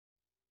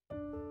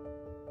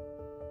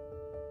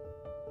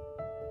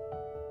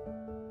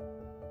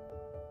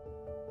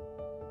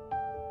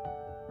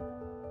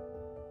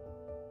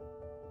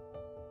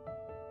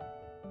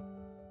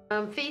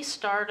FEAS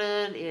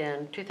started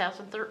in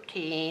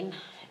 2013.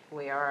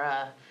 We are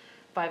a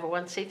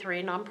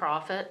 501c3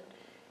 nonprofit.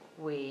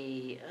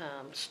 We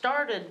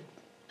started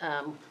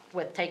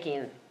with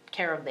taking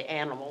care of the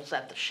animals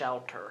at the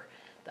shelter,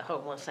 the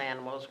homeless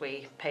animals.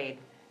 We paid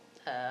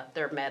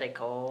their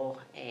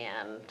medical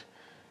and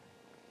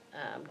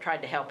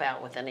tried to help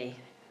out with any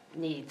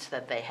needs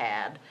that they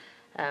had.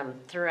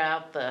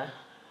 Throughout the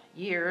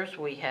years,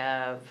 we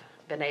have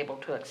been able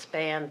to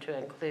expand to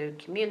include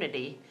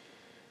community.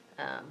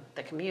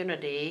 The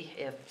community,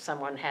 if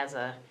someone has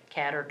a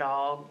cat or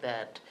dog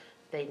that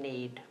they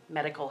need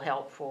medical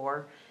help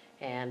for,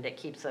 and it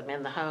keeps them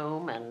in the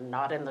home and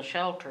not in the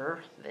shelter,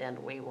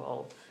 then we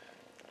will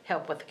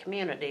help with the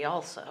community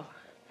also.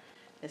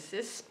 This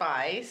is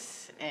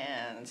Spice,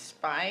 and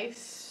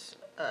Spice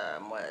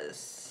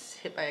was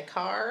hit by a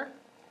car,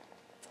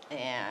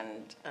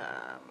 and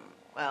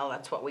well,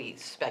 that's what we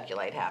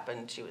speculate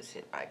happened. She was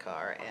hit by a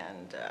car,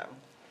 and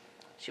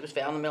she was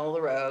found in the middle of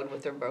the road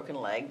with her broken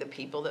leg. The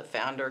people that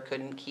found her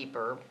couldn't keep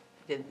her.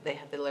 They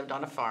lived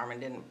on a farm and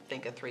didn't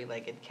think a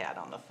three-legged cat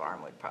on the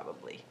farm would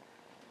probably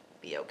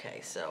be okay.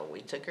 So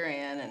we took her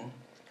in and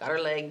got her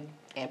leg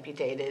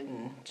amputated,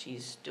 and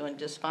she's doing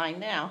just fine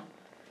now.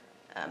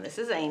 This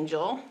is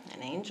Angel,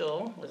 and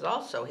Angel was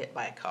also hit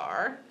by a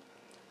car,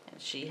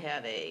 and she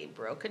had a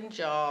broken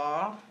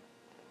jaw,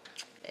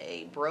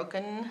 a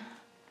broken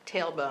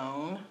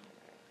tailbone,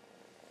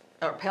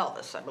 or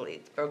pelvis, I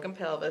believe, broken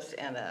pelvis,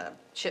 and a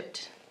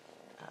chipped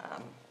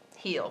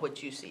heel,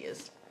 which you see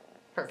is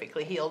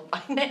perfectly healed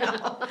by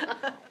now.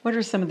 What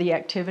are some of the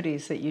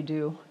activities that you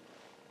do?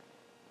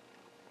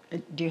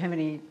 Do you have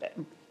any,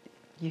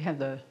 you have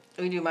the...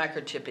 We do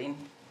microchipping.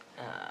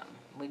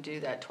 We do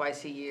that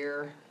twice a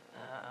year.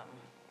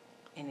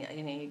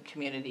 Any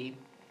community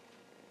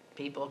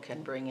people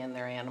can bring in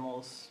their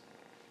animals.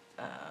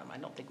 I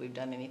don't think we've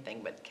done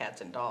anything but cats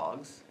and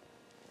dogs.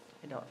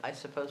 I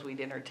suppose we'd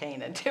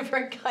entertain a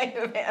different kind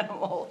of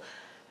animal,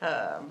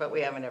 but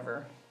we haven't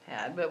ever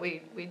had. But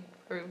we've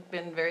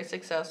been very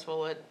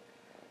successful at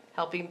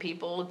helping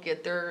people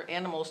get their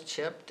animals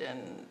chipped,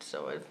 and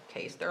so in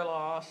case they're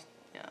lost,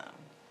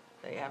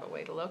 they have a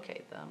way to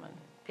locate them. And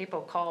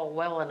people call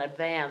well in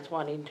advance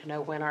wanting to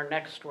know when our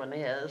next one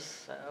is.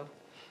 So.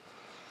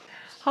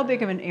 How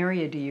big of an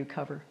area do you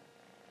cover?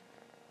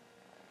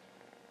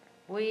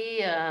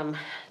 We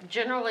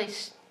generally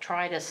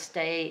try to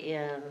stay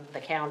in the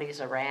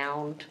counties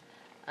around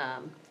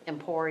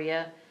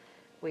Emporia.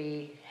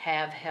 We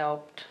have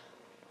helped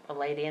a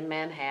lady in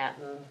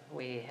Manhattan.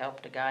 We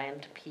helped a guy in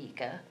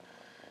Topeka.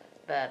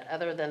 But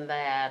other than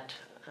that,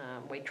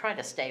 we try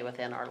to stay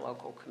within our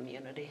local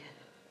community.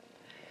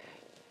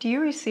 Do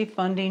you receive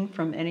funding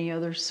from any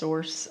other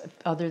source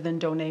other than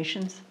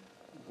donations?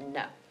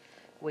 No.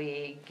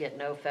 We get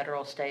no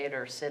federal, state,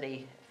 or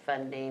city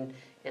funding.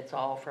 It's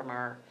all from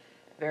our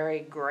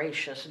very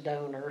gracious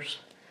donors.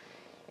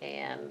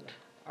 And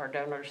our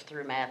donors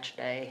through Match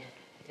Day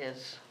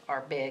is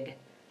our big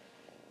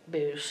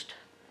boost.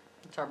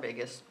 it's our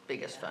biggest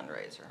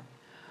fundraiser.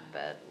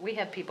 But we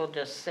have people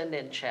just send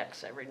in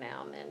checks every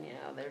now and then,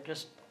 they're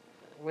just,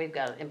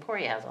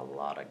 Emporia has a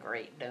lot of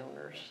great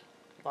donors,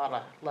 a lot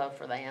of love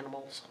for the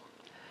animals.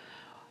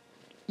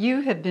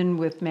 You have been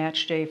with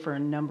Match Day for a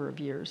number of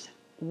years.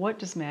 What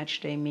does Match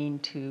Day mean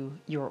to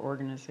your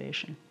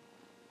organization?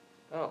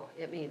 Oh,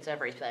 it means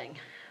everything.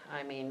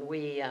 I mean,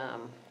 we've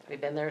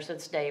been there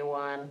since day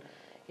one.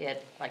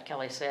 Like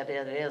Kelly said,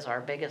 it is our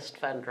biggest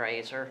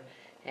fundraiser,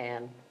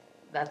 and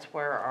that's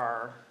where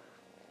our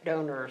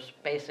donors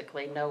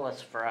basically know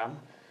us from.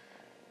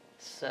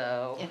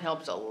 So it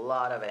helps a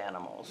lot of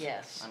animals.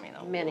 Yes, I mean,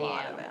 many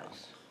lot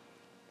animals.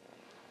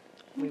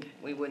 of animals.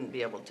 We wouldn't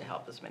be able to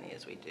help as many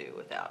as we do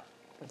without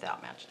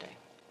Match Day.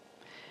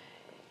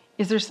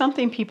 Is there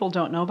something people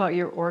don't know about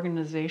your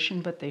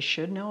organization, but they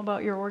should know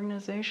about your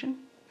organization?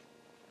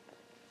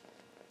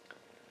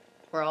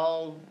 We're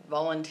all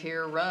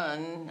volunteer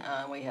run.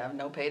 We have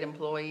no paid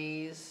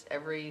employees.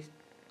 Every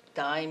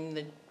dime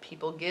that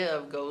people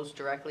give goes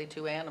directly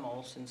to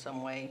animals in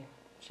some way,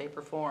 shape,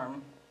 or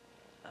form.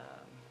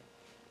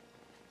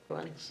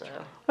 So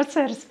What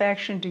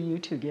satisfaction do you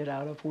two get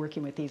out of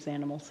working with these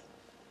animals?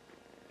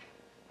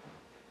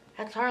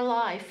 that's our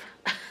life.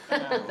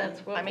 That's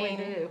what we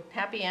do.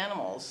 Happy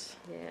animals.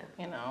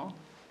 Yeah.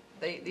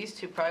 These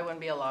two probably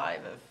wouldn't be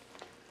alive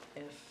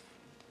if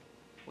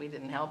we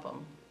didn't help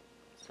them.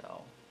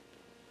 So,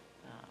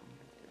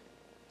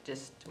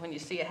 just when you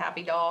see a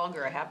happy dog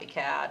or a happy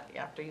cat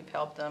after you've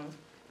helped them,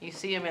 you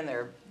see them in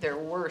their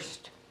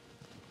worst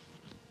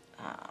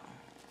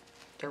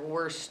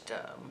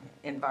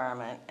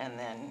environment, and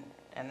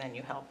then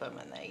you help them,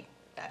 and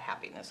that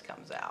happiness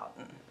comes out,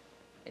 and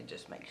it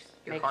just makes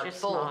your heart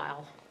full.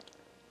 Smile.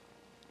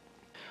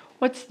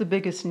 What's the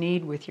biggest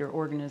need with your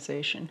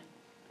organization?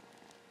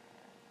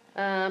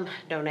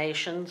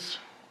 Donations,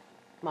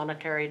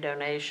 monetary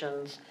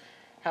donations,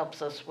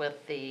 helps us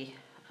with the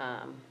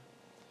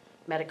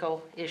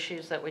medical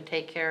issues that we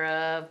take care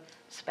of,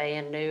 spay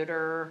and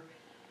neuter,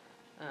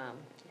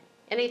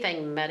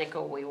 anything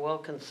medical we will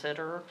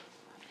consider,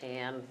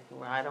 and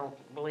I don't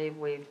believe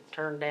we've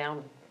turned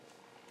down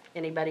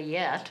anybody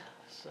yet,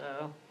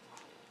 so.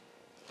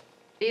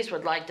 FEAS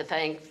would like to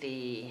thank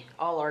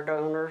all our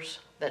donors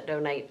that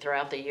donate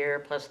throughout the year,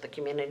 plus the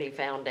community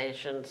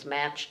foundation's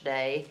match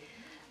day.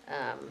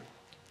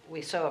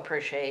 We so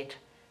appreciate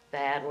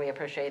that, and we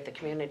appreciate the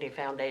community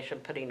foundation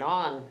putting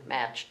on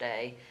match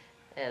day,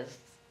 as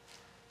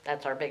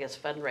that's our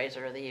biggest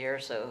fundraiser of the year,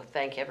 so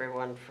thank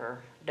everyone for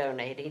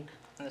donating.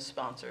 And the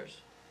sponsors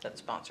that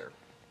sponsor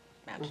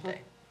Match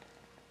Day.